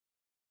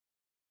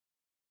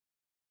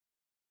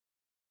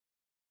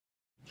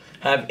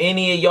Have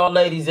any of y'all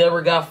ladies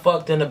ever got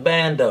fucked in a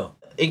bando?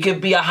 It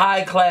could be a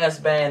high-class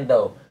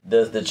bando.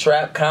 Does the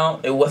trap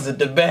count? It wasn't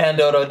the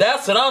bando, though.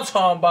 That's what I'm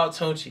talking about,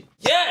 Tunchi.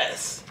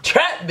 Yes!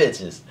 Trap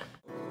bitches.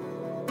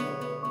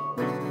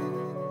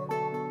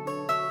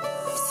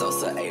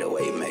 Sosa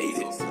 808 made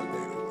it.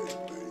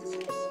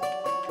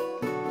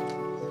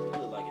 You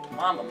look like your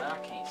mama, man. I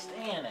can't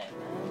stand that,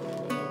 man.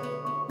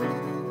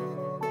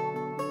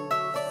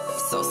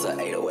 Sosa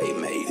 808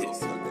 made it.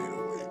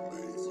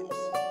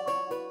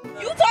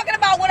 You talking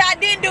about what I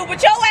didn't do,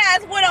 but your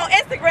ass went on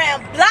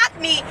Instagram, blocked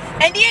me,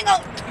 and then go,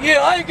 yeah,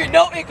 I ain't get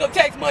no income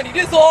tax money.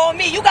 This all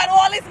me. You got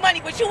all this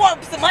money, but you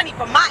want some money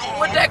from my ass.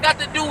 What that got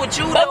to do with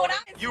you, though?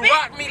 You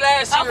rocked me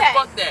last year. Okay.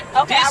 Fuck that.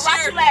 Okay, I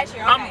rocked you last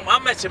year. Okay.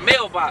 I'm at your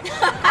mailbox.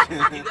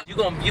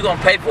 you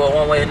gonna pay for it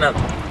one way or another.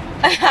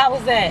 How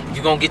was that?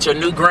 You gonna get your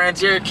new Grand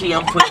Cherokee?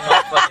 I'm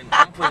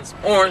putting some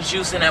orange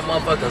juice in that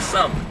motherfucker or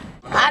something.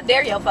 I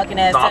dare your fucking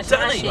ass touch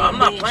my shit, I'm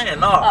not playing,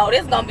 no. Oh,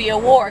 this gonna be a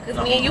war, cause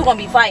me and you gonna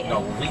be fighting. No,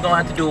 we gonna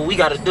have to do what we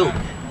gotta do.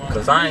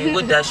 Cause I ain't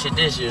with that shit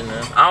this year,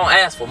 man. I don't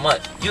ask for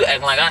much. You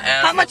acting like I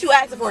ask. How much you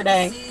asking for,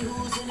 Dame?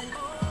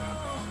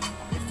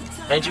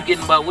 Ain't you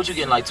getting about, what you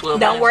getting, like 12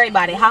 Don't worry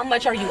about it. How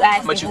much are you asking for?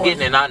 How much you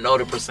getting and I know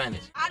the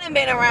percentage? I done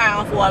been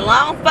around for a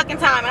long fucking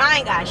time and I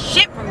ain't got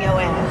shit from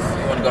your ass.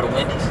 You wanna go to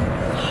Wendy's?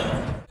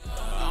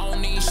 I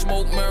don't need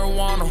smoke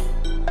marijuana.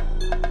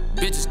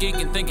 Bitches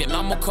geeking thinking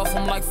I'ma cuff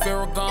them like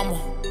Ferragamo.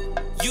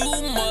 You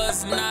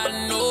must not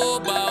know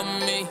about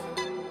me.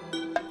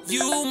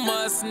 You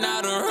must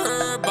not have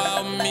heard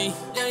about me.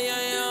 Yeah,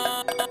 yeah,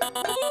 yeah.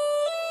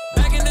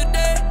 Back in the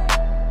day,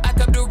 I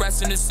kept the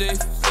rats in the safe.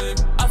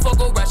 I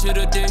fuck a ratchet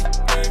a day.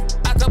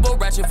 I kept a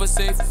ratchet for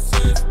safe.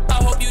 I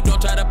hope you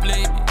don't try to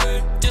play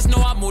me. Just know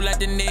I move like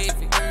the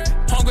Navy.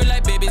 Hungry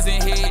like babies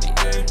in Haiti.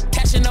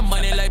 Cashing the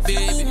money like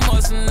baby. You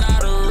must not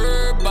have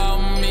heard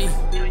about me.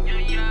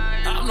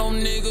 I'm no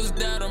niggas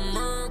that'll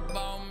murk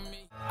about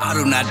me. I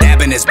do not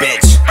dab in this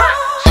bitch.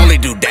 Only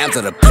do dabs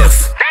to the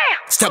piff.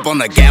 Step on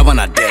the gas when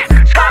I dip.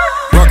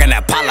 Working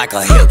that pot like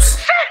a hips.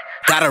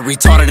 Got a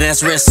retarded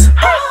ass wrist.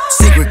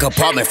 Secret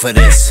compartment for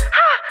this.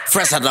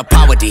 Fresh out the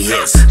pot with the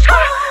hits.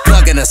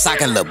 Plug in the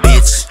socket, little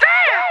bitch.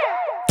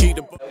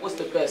 What's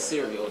the best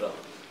cereal, though?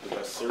 The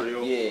best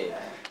cereal? Yeah.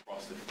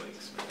 Frosted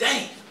Flakes.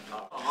 Dang!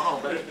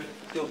 Hold on, baby.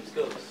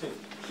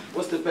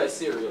 What's the best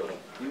cereal,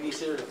 though? You eat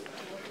cereal?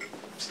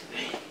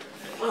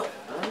 Fuck,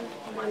 man.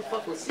 Nobody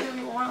fuck with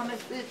cereal around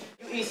this bitch.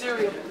 You eat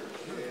cereal?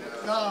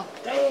 No.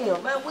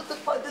 Damn, man, what the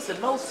fuck? This is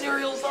no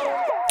cereal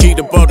zone? Keep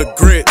the butter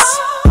grits.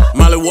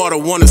 Molly water,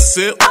 wanna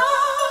sip.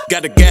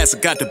 Got the gas, I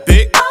got the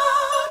bit.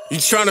 You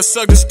tryna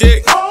suck this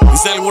dick?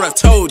 Exactly what I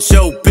told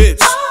yo,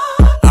 bitch.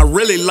 I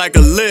really like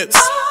her lips.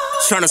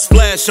 Tryna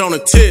splash on her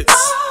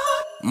tits.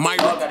 Y'all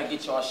gotta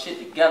get y'all shit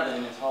together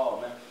in this hall,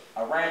 man.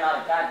 I ran out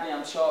of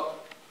goddamn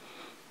chalk.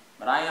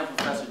 But I am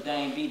Professor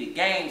Dame.B. The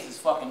games is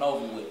fucking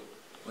over with.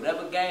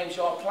 Whatever games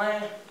y'all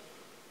playing,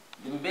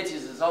 them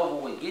bitches is over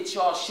with. Get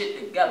y'all shit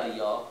together,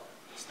 y'all.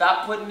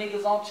 Stop putting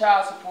niggas on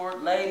child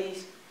support.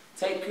 Ladies,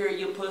 take care of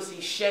your pussy,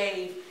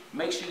 shave.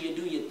 Make sure you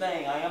do your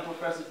thing. I am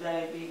Professor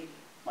Dame.B.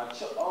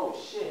 Oh,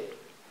 shit.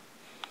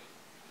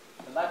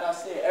 And like I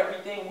said,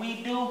 everything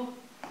we do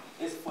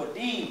is for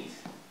these.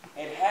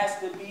 It has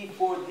to be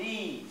for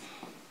these.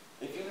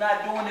 If you're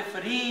not doing it for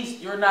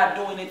these, you're not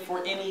doing it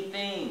for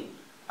anything.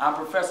 I'm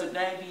Professor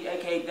Dame.B,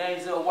 a.k.a.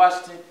 Denzel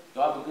Washington.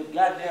 Y'all have a good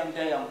goddamn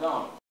day. I'm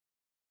gone.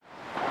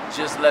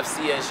 Just left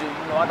CSU.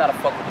 You know, I gotta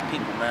fuck with the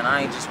people, man.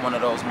 I ain't just one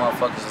of those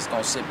motherfuckers that's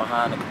gonna sit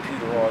behind the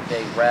computer all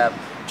day, rap,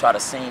 try to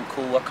seem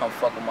cool. I come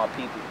fuck with my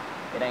people.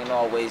 It ain't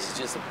always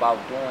just about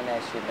doing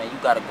that shit, man. You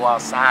gotta go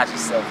outside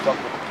yourself, fuck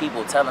with the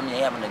people, tell them you're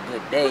having a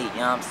good day,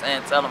 you know what I'm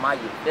saying? Tell them how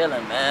you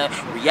feeling, man.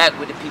 React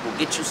with the people,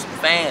 get you some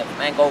fans,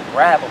 man. Go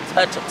grab them,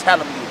 touch them, tell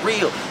them you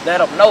real. Let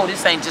them know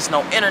this ain't just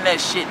no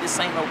internet shit, this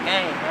ain't no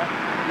game, man.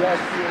 Yes,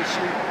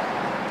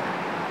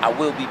 I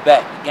will be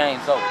back, the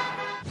game's over.